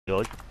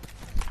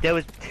There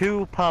was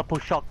 2 purple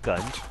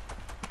shotguns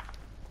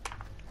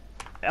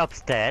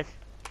upstairs.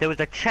 There was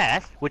a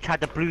chest which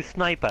had the blue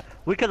sniper.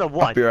 We could have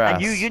won. Up your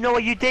And ass. you know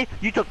what you did?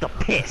 You took the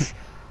piss.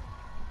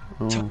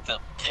 Took the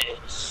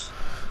piss.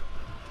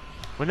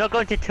 We're not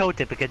going to tilt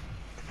it because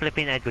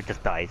flipping Edward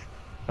just dies.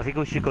 I think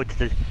we should go to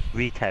the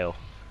retail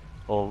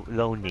or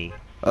lonely.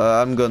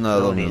 I'm gonna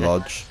Lonely Lonely,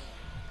 Lodge.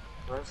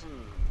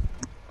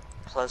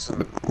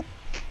 Pleasant.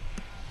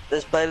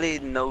 There's barely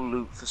no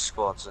loot for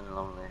squads in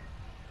Lonely.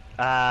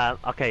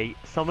 Okay,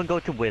 someone go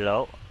to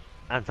Willow,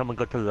 and someone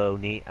go to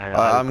Lonely, and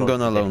I'm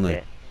gonna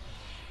Lonely.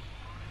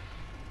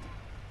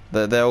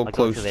 They're all I'll go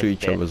close to to this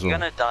each bit. other as You're well.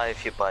 gonna die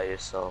if you're by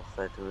yourself,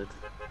 Edward.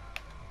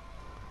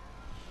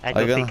 I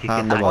don't gonna think you can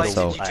handle handle Why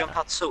myself. did you jump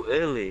out so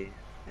early?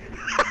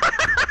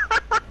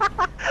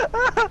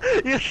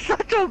 You're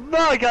such a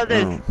mug at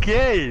this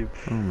game!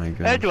 Oh my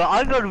god. Edward,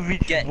 I'm gonna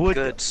reach Get wood.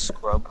 good,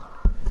 scrub.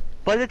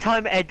 By the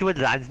time Edward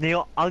lands,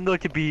 Neil, I'm going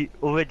to be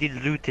already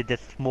looted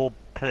this small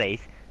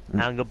place.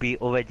 And I'm gonna be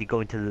already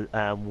going to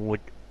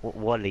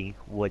Walling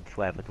Woods,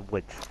 whatever the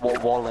woods.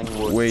 Walling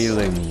Woods.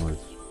 Wailing Woods.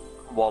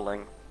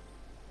 Walling.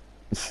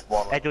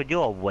 Walling. Edward,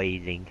 you're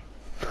wailing.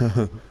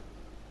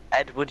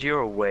 Edward, you're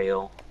a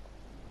whale.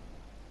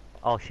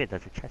 Oh shit,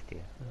 there's a chest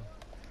here.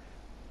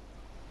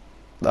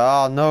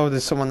 Oh no,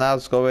 there's someone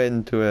else going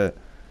into it.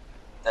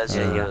 There's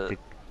Yeah, you have a. to-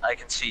 I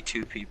can see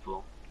 2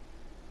 people.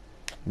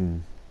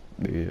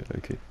 Yeah,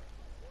 okay.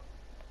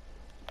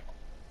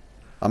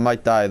 I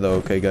might die though,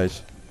 okay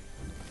guys.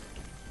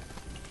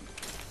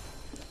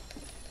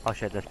 Oh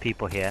shit, there's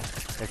people here.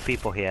 There's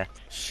people here.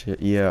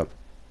 Shit, yeah.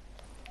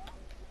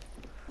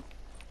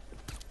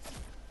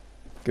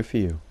 Good for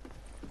you.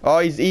 Oh,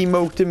 he's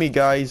emoting me,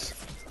 guys.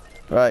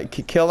 Right,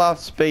 kill that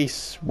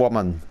space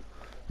woman.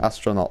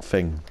 Astronaut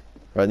thing.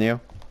 Right,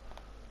 Neo?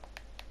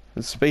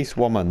 The space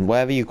woman,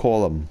 whatever you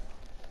call them.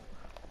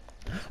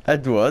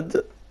 Edward?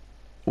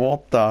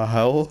 What the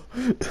hell?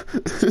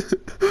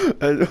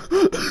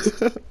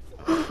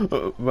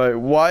 Right,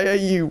 why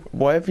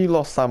have you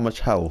lost that much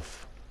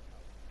health?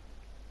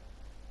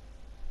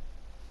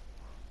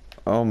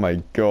 Oh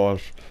my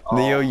gosh. Oh,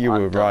 Neo, you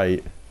I'm were done.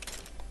 right.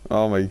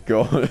 Oh my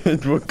god,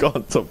 Edward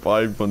can't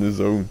survive on his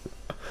own.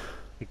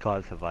 He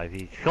can't survive.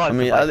 I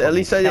mean, at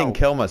least I didn't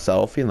kill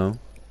myself, you know.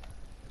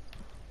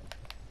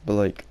 But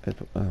like, oh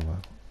wow.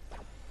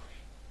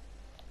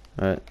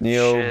 Alright,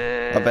 Neo,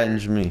 Shit.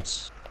 avenge me.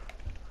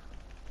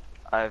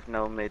 I have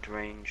no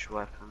mid-range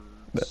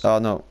weapons. Oh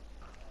no.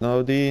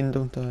 No, Dean,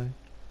 don't die.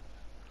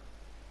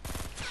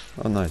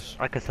 Oh nice.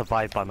 I can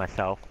survive by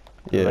myself.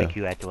 Yeah. Like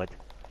you, Edward.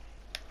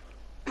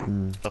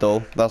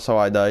 Still, that's how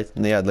I died.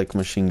 And they had like a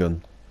machine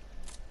gun.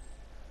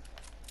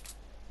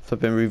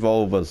 Flipping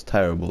revolvers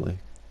terribly.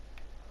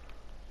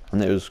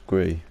 And it was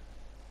grey.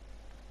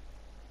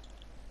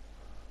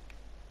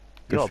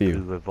 Good You're a for blue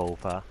you.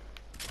 revolver.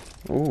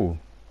 Ooh.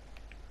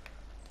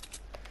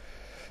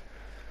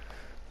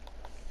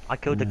 I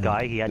killed the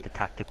guy, he had the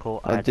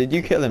tactical. I had Did the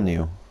you kill him,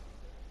 pistol.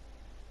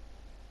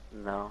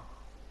 No.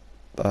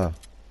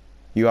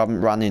 You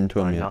haven't ran into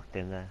him I yet. knocked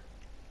him there.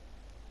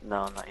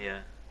 No, not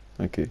yet.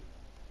 Okay.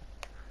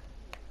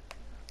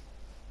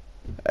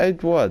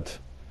 Edward.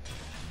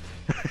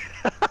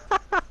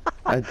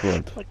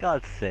 Edward. For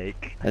God's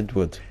sake.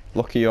 Edward.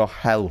 Look at your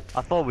health.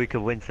 I thought we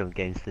could win some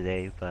games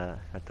today, but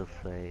I just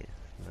say,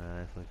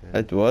 nah, it's not good.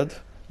 Edward.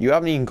 You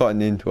haven't even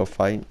gotten into a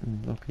fight.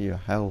 Look at your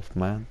health,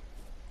 man.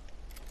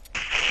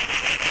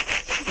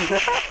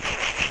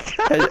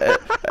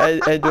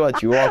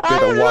 Edward, you are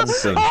good at one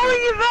thing. Oh,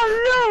 you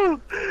don't know!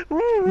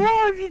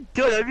 What have you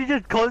done? Have you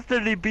just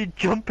constantly been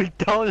jumping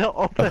down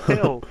off a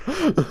hill?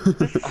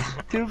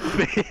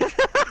 Stupid.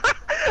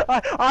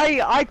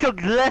 I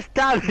took less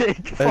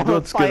damage from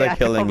Edward's a good fight at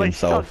killing from a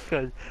himself.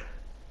 shotgun.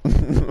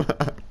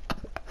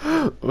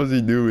 What's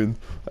he doing?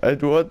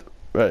 Edward?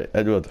 Right,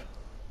 Edward.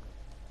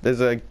 There's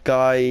a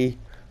guy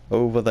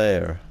over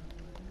there.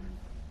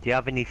 Do you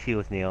have any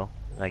shields, Neil?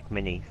 Like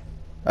minis?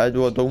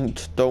 Edward,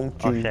 don't you...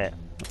 Oh shit.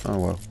 Oh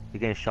well. You're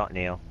getting shot,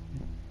 Neil.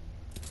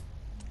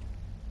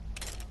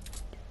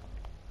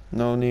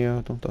 No,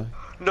 Neo, don't die.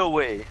 No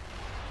way.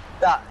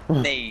 That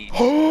nade.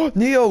 Oh,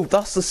 Neo,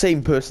 that's the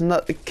same person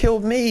that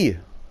killed me.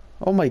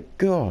 Oh my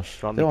gosh,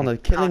 From they're on a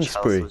killing How much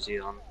health spree. was he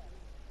on?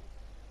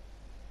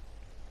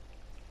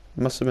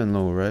 Must have been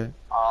low, right?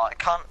 Oh, I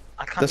can't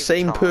The even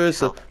same tell how much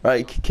person, health-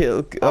 right?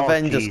 Kill, Oh,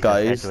 avenge us, Jesus,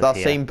 guys. Edward, That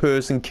yeah. same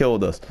person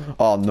killed us.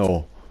 Oh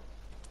no,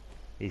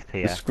 He's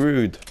you're here.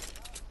 screwed.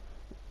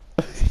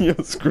 You're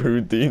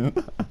screwed, Dean.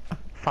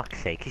 Fuck's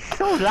sake, he's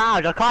so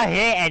loud, I can't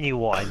hear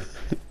anyone.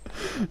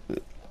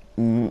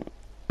 Oh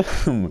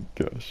my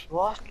gosh.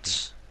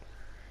 What?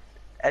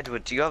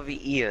 Edward, do you have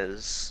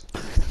ears?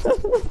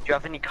 Do you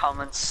have any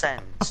common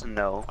sense?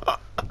 No.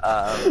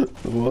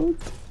 What?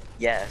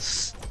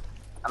 Yes.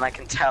 And I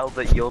can tell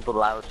that you're the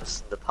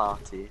loudest in the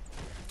party.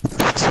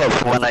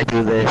 Except when I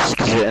do this,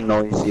 because it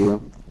annoys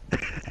you.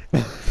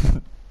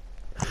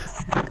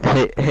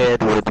 Hey,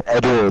 Edward,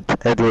 Edward.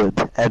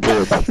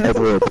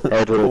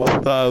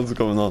 What the hell's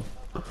going on?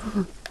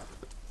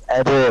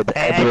 Edward,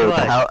 Hey, Edward,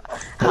 Edward.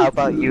 how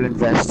about you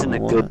invest in a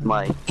good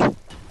mic?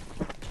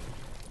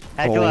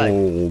 Edward,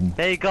 Oh.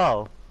 there you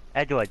go.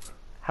 Edward,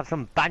 have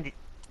some bandage.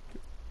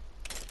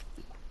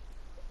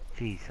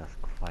 Jesus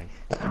Christ.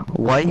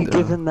 Why are you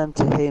giving them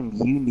to him?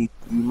 You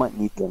might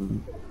need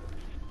them.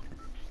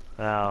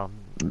 Well,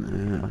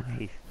 fuck,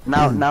 he's...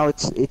 Now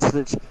it's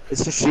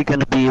literally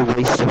gonna be a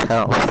waste of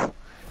health.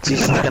 It's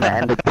just gonna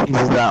end up being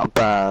that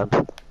bad.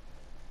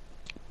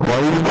 Why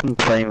are you even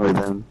playing with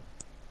him?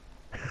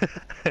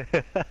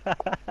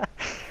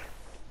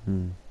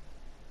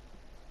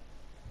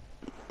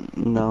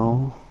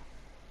 No.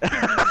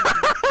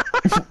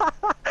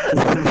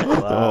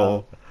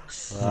 Oh.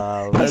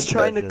 Wow. He's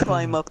trying to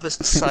climb up the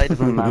side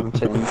of a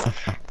mountain.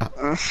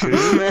 What's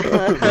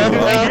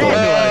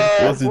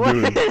he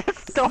doing?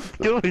 Stop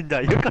doing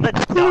that, you're gonna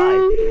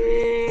die.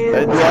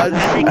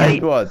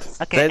 Edward,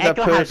 Okay, there's a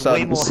Edward has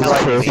way person more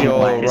right health to than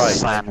your you. right.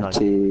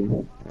 Sanity.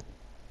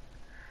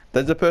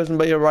 There's a person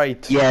by your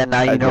right. Yeah,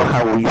 now you know Edward.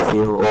 how we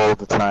feel all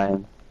the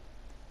time.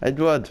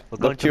 Edward, We're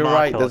going look to your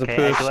right, there's a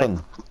okay,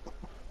 person.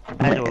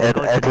 Edward, we're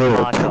going to Edward.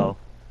 tomato.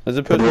 There's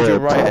a person to your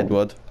right,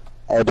 Edward.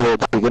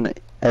 Edward,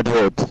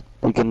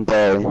 you can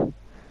die. Oh,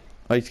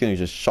 he's gonna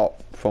just shot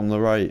from the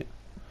right.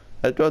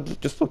 Edward,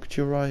 just look at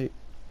your right.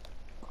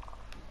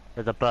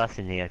 There's a bus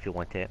in here if you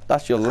want it.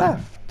 That's your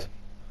left.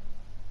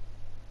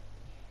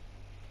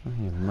 Oh,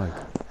 you mug.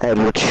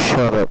 Edward,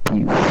 shut up,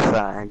 you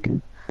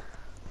fag.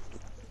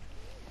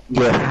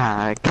 You're a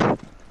hag.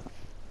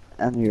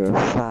 And you're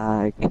a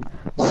fag.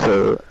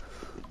 So,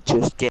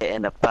 just get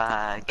in a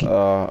bag.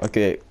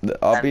 Okay,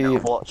 I'll and be...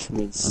 watch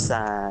me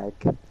sag.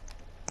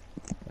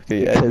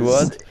 Okay,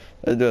 because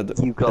Edward,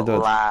 you got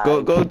lag.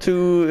 go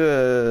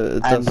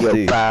to, And Dusty.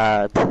 you're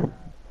bad.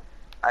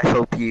 I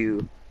hope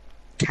you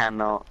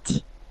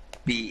cannot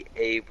be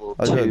able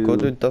Edward, go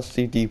to to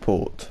Dusty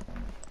Depot.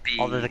 be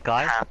Oh, there's a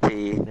guy?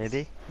 happy.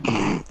 Maybe?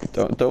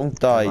 Don't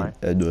die, Alright.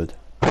 Edward.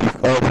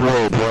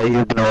 Edward, why are you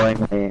ignoring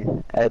me?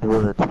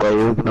 Edward, why are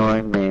you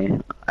ignoring me?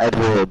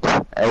 Edward,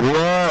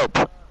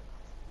 Edward!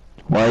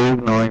 Why are you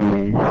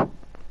ignoring me?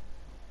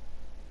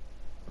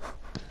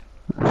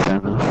 Fair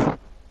enough.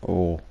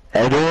 Oh.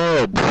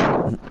 Edward!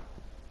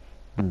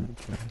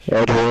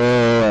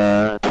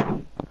 Edward!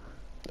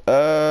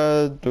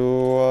 Edward.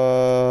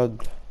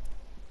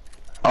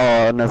 Oh,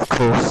 and of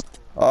course,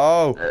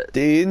 Oh,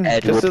 Dean,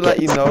 just to Edward let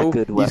you gets know,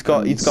 good he's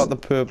got the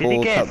Did purple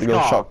he get a tactical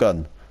scar?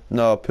 shotgun.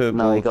 No, purple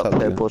no, he got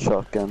tactical. purple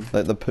shotgun.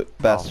 Like the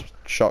best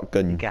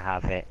shotgun You can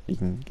have it. you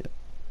can get.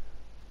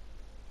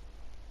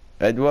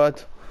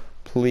 Edward,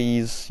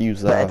 please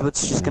use But that.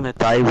 Edward's just gonna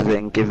die with it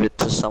and give it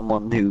to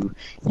someone who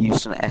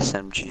used an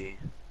SMG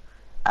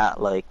at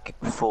like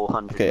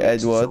 400 Okay,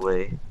 meters Edward.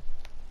 away.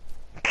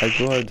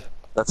 Edward.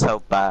 That's how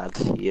bad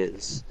he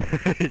is.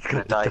 He's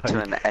Gonna die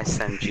to an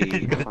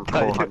SMG from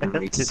 400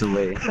 meters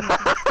away.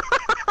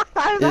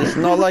 It's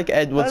not like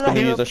Edward's gonna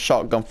I use a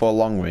shotgun for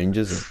long range,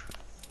 is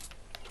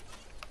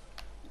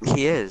it?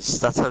 He is.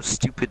 That's how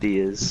stupid he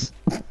is.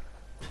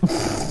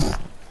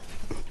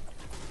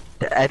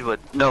 Edward,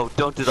 no,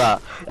 don't do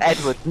that.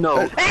 Edward,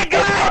 no.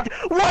 Edward!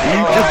 What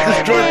You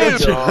are just destroyed you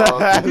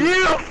the doing?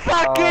 You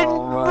fucking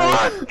Oh my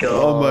run!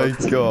 Oh my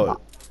god.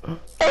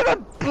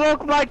 Even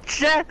broke my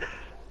chest!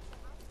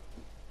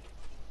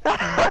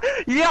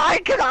 Yeah,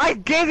 I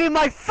gave you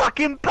my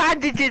fucking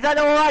bandages and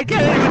all I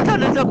get in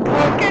return is a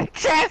broken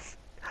chest!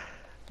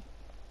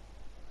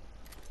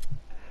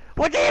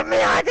 What do you mean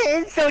I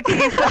didn't insult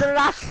you for the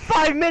last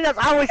 5 minutes?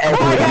 I was Edward,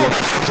 quiet! you're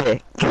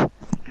sick. You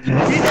You're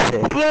just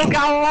sick. broke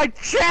out my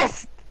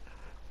chest!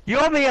 You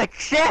owe me a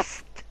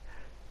chest!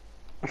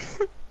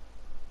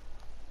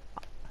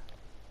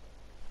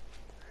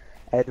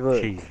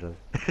 Edward, Jesus.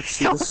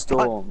 see the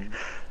storm.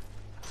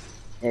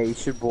 Yeah, you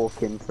should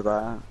walk into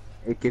that.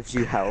 It gives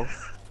you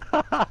health.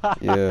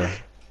 Yeah.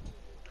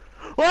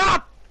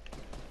 What?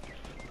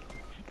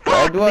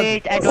 Edward,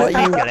 Me, why Edward,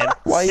 are please you- kill him.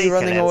 why are you Please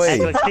running kill him. away?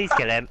 Edward, please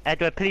kill him.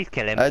 Edward, please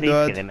kill him. Please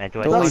Edward, kill him,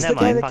 Edward. don't Oh, leave never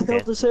the mind, that fuck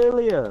killed it. us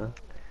earlier.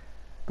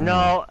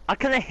 No, I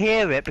couldn't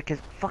hear it because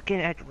fucking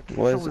Edward is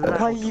Why so is it- loud.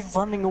 Why are you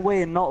running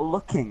away and not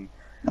looking?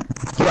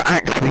 You're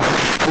actually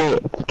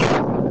sick.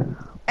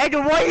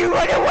 Edward, why are you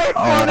running away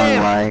Oh from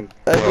him? my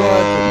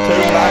Edward,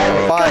 turn back and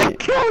He's fight. gonna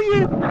kill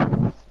you!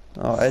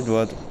 Oh,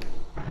 Edward.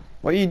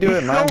 What are you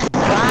doing, man? So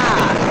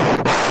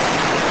bad!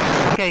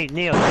 Okay,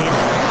 Neil,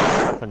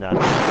 that's enough.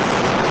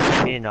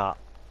 Can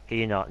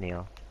you not,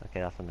 Neil? Okay,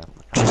 that's enough.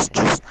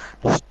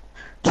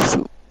 Just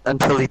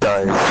until he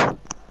dies. Oh,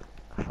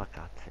 for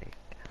God's sake.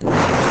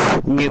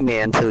 Mute me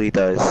until he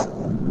dies.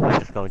 I'm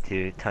just going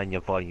to turn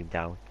your volume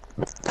down.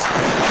 That's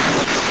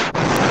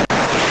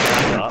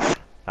up.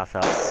 That's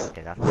up.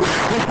 Okay, that's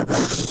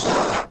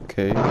up.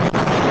 Okay.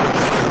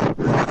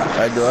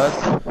 Edward,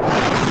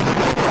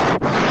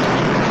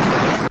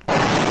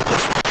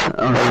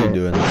 what are you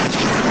doing?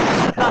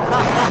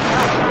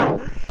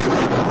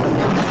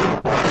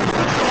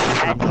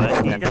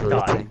 Edward, you just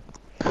died.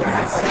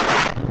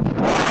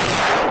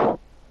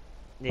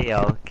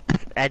 Neo,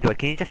 Edward,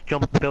 can you just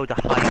build a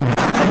height?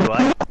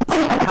 Edward,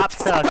 tap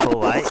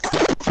circle, right?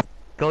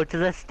 Go to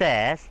the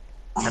stairs,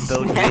 and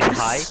build really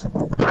high.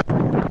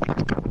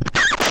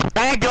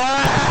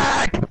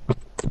 Edward!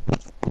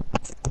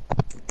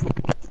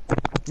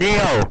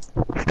 Neo,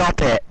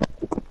 stop it.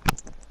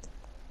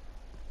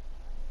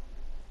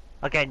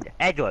 Okay,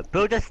 Edward,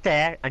 build a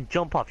stair and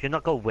jump off. You're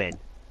not gonna win.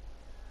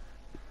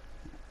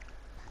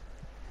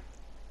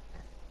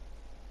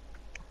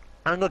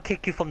 I'm gonna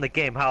kick you from the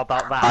game. How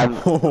about that?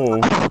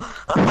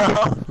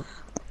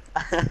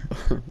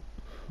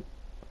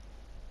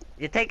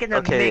 You're taking a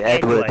Okay, mick,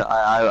 Edward, Edward.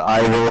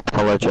 I will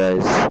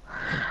apologize.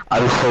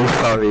 I'm so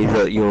sorry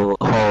that you're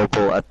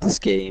horrible at this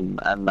game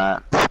and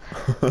that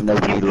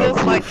nobody You broke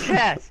loves my you.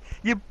 chest.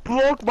 You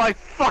broke my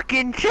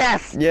fucking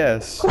chest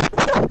Yes. for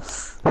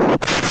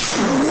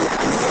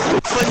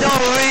no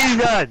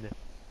reason.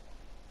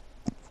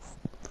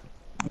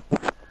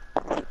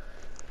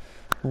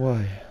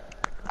 Why?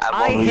 And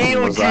I what reason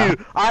healed was that?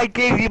 you. I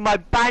gave you my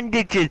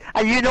bandages,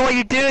 and you know what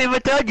you do in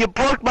return? You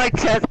broke my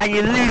chest, and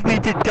you leave me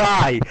to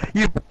die.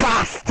 You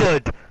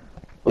bastard.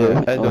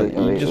 Yeah, Edward,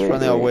 you just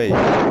ran our way.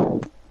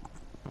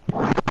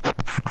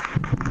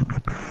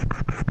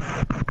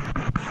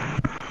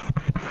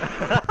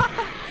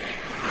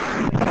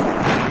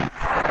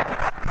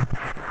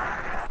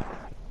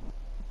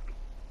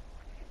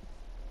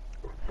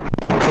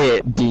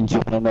 Okay, Dean, do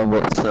you wanna know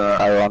what's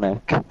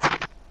ironic?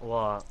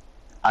 What?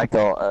 I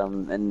got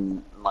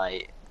in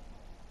my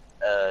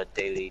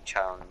daily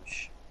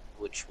challenge,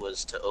 which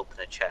was to open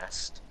a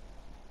chest.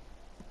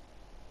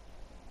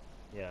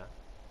 Yeah.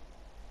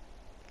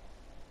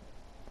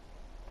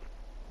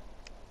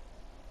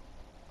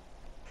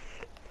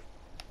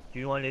 Do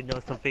you want to know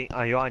something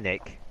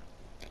ironic?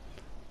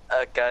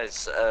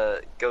 Guys,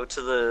 go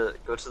to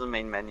the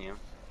main menu.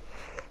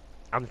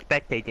 I'm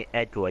spectating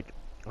Edward.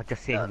 I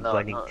just see him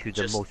running to the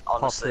just most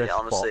honestly, popular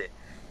honestly,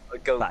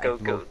 spot. go that go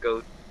is go most-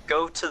 go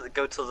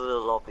go to the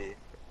lobby.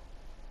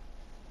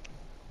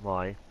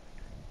 Why?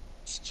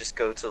 Just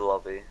go to the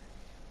lobby.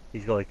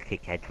 He's going to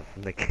kick Edward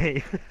from the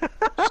game.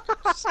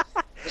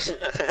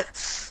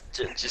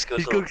 just go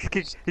he's, to. going to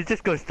kick, he's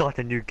just going to start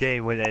a new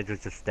game when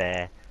Edward's just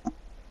there.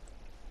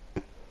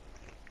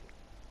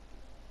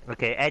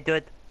 Okay,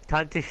 Edward,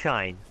 time to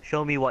shine.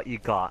 Show me what you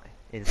got.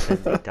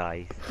 Instantly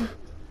dies.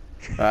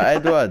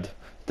 Edward,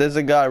 there's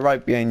a guy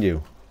right behind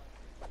you.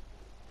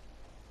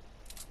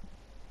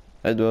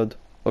 Edward,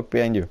 look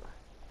behind you.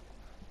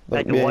 Look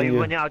Edward, why are behind you you.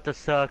 running out the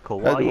circle?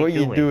 What Edward, are what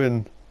you are you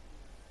doing?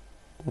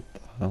 What the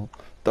hell?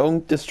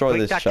 Don't destroy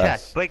Break this that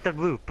chest. Break the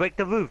roof. Break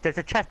the roof. There's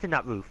a chest in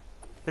that roof.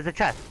 There's a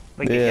chest.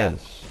 Break it, yeah.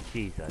 Yes.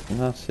 Jesus.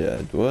 That's it,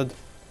 Edward.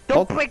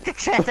 Don't What? break the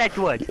chest,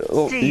 Edward!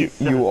 Oh, Jesus.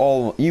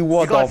 you You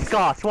ward got a off.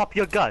 scar. Swap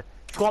your gun.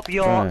 Swap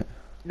your... Right.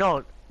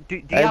 No. Do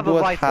you have a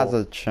Edward rifle? has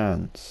a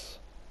chance.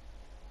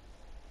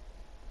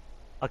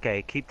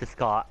 Okay, keep the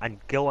scar and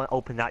go and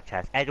open that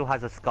chest. Edward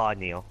has a scar,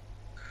 Neil.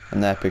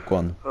 An epic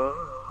one.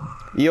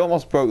 He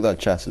almost broke that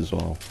chest as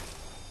well.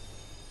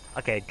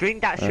 Okay,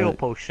 drink that shield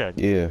potion.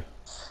 Yeah.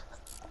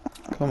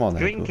 Come on,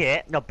 Drink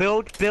Edward. it. No,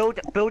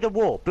 build a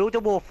wall. Build a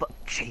wall for...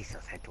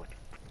 Jesus, Edward.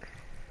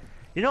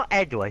 You know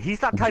Edward, he's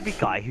that type of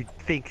guy who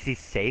thinks he's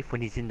safe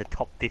when he's in the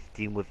top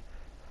 15 with...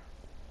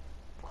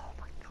 Oh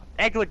my god.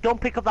 Edward, don't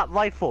pick up that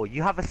rifle.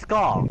 You have a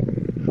scar.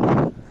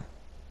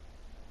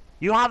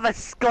 You have a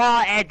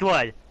scar,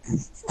 Edward.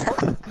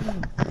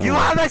 You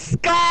have a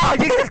scar.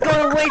 You're just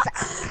gonna waste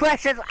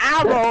precious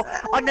ammo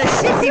on the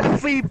shitty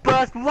free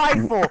burst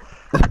rifle.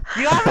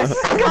 You have a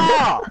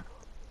scar.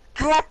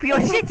 Drop your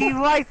shitty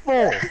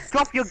rifle.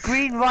 Drop your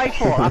green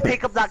rifle. I'll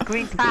pick up that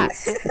green tack.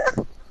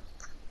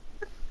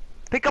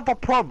 Pick up a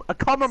pump. A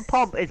common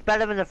pump is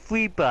better than a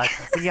free burst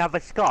when you have a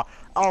scar.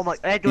 Oh my,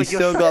 Edward, He's you're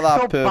still so, got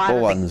that so bad purple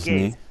at one, this doesn't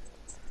he? game.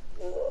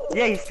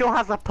 Yeah, he still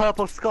has a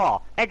purple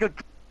scar. Edward.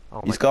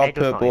 Oh He's my got a Edward's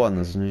not purple even- one,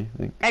 doesn't he? I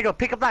think. Edward,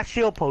 pick up that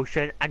shield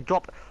potion and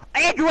drop.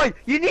 Edward,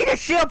 you need a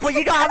shield, but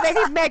you don't have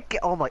any med.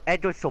 Oh my,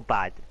 Edward's so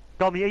bad.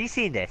 Dominic, have you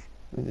seen this?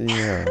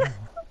 Yeah.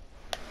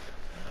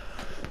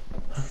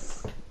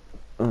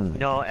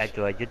 No,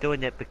 Edward, you're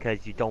doing it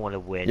because you don't want to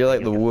win. You're like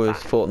and the just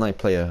worst bad. Fortnite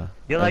player.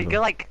 You're like ever.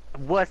 you're like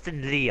worse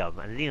than Liam,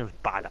 and Liam's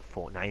bad at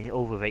Fortnite. He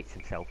overrates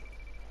himself.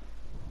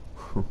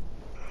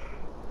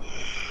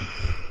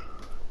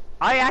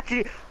 I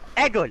actually,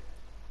 Edward,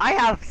 I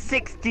have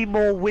 60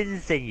 more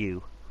wins than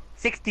you.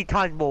 60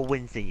 times more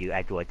wins than you,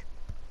 Edward.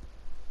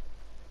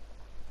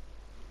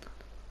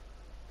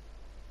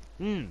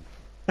 Hmm.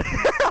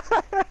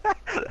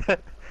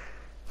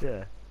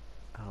 Yeah.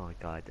 Oh my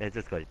god,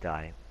 Edward's gonna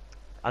die.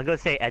 I'm gonna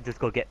say Edward's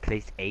gonna get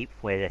placed 8th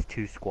where there's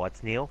 2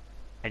 squads, Neil.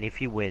 And if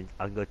he wins,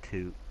 I'm going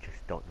to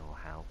just don't know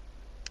how.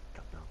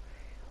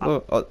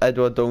 Don't know.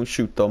 Edward, don't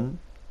shoot them.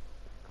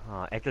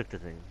 Edward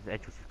doesn't.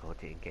 Edward's just going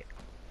to get.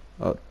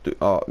 But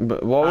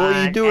what were you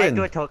And doing?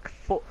 Edward took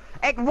 4.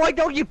 Ed, why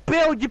don't you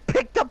build? You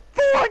picked up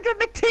 400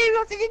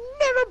 materials and you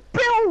never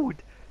build.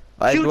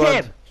 Edward, Shoot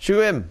him!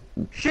 shoot him!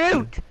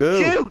 Shoot!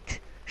 Go. Shoot!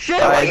 Shoot!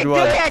 What are you Edward.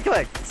 doing,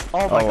 Edward?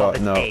 Oh my god,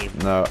 this no, game.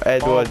 no,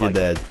 Edward, my you're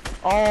dead.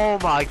 Oh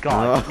my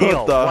god. No,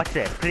 Neil, the- watch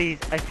this, please.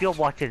 If you're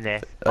watching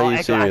this. Are you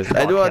Edward, serious? actually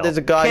got Edward, killed. there's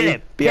a guy Kill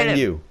him, behind kill him.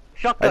 you.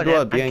 Shotgun him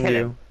Edward, and behind kill you.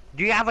 him.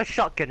 Do you have a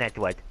shotgun,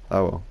 Edward?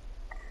 Oh well.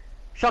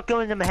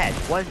 Shotgun him in the head.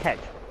 One head.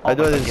 I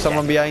know my there's God, you're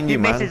someone dead. behind you,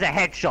 man. He misses a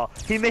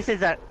headshot. He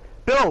misses a...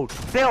 Build!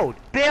 Build!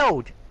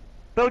 Build!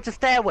 Build the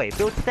stairway.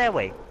 Build the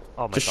stairway.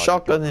 Oh my Just God.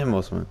 shotgun him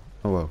or something.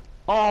 Oh well.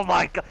 Oh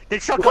my God. Then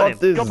shotgun What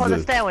him. is Jump on the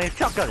this? stairway and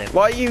shotgun him.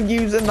 Why are you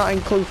using that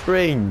in close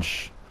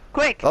range?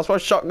 Quick! That's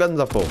what shotguns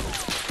are for.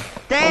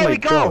 There Oh my we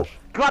go! gosh.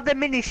 Grab the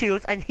mini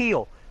shields and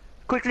heal.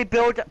 Quickly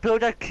build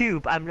a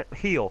cube and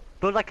heal.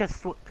 Build like a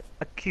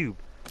cube.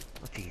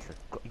 Oh Jesus.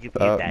 You're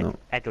dead. No.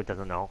 Edward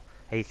doesn't know.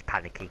 He's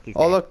panicking. He's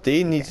Oh dead. look,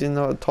 Dean, he's in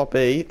the top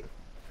 8.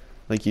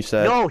 Like you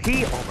said. No,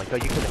 oh my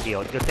God, you could have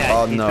healed. You're dead.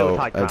 Oh, He's no, built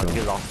high ground. Edward.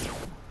 You're lost.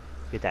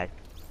 You're dead.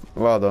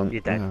 Well done.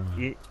 You're dead.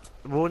 Yeah.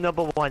 Rule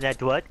number 1,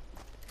 Edward.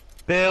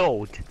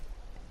 Build.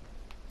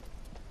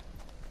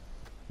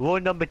 Rule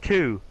number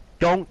 2.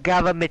 Don't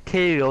gather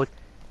materials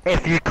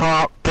if you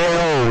can't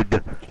build.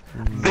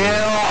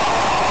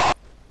 Build!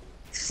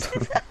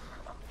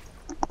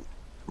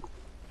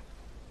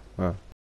 Well.